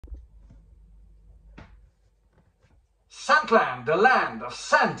Scentland, the land of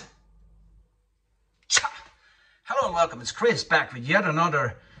scent. Hello and welcome, it's Chris back with yet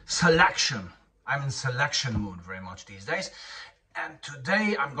another selection. I'm in selection mood very much these days. And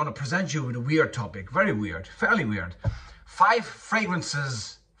today I'm going to present you with a weird topic, very weird, fairly weird. 5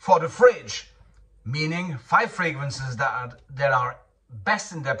 fragrances for the fridge, meaning 5 fragrances that are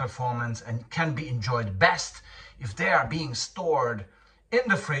best in their performance and can be enjoyed best if they are being stored in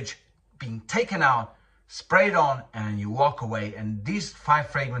the fridge, being taken out, sprayed on, and you walk away. And these 5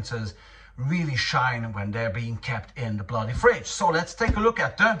 fragrances really shine when they're being kept in the bloody fridge. So let's take a look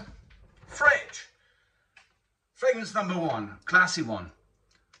at the fridge. Fragrance number 1, classy one,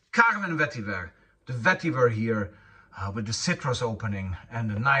 Carmen Vetiver. The vetiver here with the citrus opening and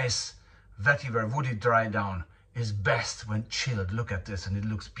the nice vetiver woody dry down is best when chilled. Look at this, and it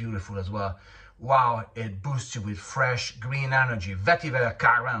looks beautiful as well. Wow, it boosts you with fresh green energy. Vetiver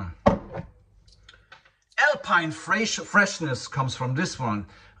Carmen. Alpine freshness comes from this one.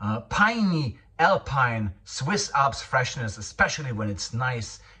 Piney alpine Swiss Alps freshness, especially when it's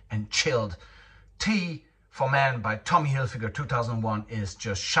nice and chilled. Tea for Man by Tommy Hilfiger 2001 is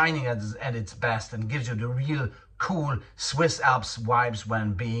just shining at its best and gives you the real cool Swiss Alps vibes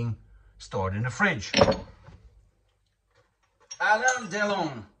when being stored in the fridge. Alain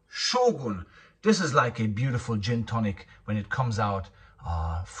Delon Shogun. This is like a beautiful gin tonic when it comes out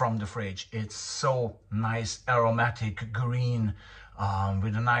from the fridge. It's so nice, aromatic, green,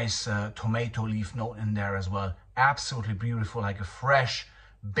 with a nice tomato leaf note in there as well. Absolutely beautiful, like a fresh,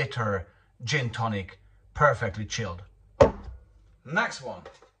 bitter gin tonic, perfectly chilled. Next one.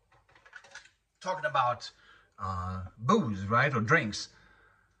 Talking about booze, right, or drinks.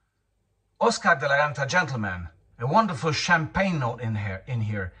 Oscar de la Renta Gentleman. A wonderful champagne note in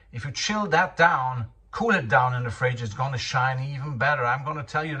here. If you chill that down, cool it down in the fridge, it's going to shine even better. I'm going to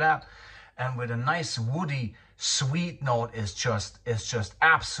tell you that. And with a nice woody, sweet note, is just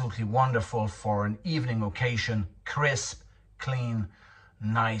absolutely wonderful for an evening occasion. Crisp, clean,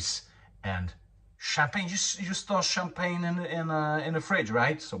 nice, and champagne. You store champagne in the fridge,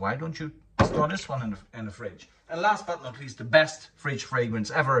 right? So why don't you store this one in the fridge? And last but not least, the best fridge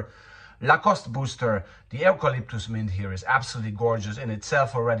fragrance ever. Lacoste Booster. The eucalyptus mint here is absolutely gorgeous in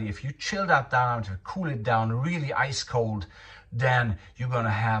itself already. If you chill that down, to cool it down really ice cold, then you're going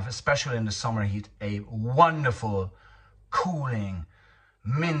to have, especially in the summer heat, a wonderful, cooling,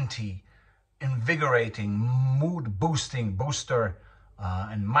 minty, invigorating, mood boosting booster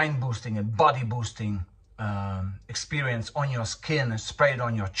and mind boosting and body boosting experience on your skin, sprayed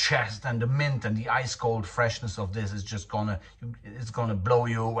on your chest. And the mint and the ice cold freshness of this is just it's gonna blow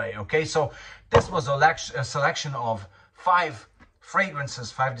you away. Okay, so this was a selection of 5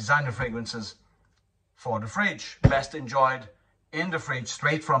 fragrances, 5 designer fragrances for the fridge, best enjoyed in the fridge,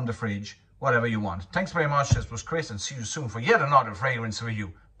 straight from the fridge, whatever you want. Thanks very much. This was Chris, and see you soon for yet another fragrance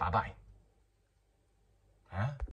review. Bye bye. Huh?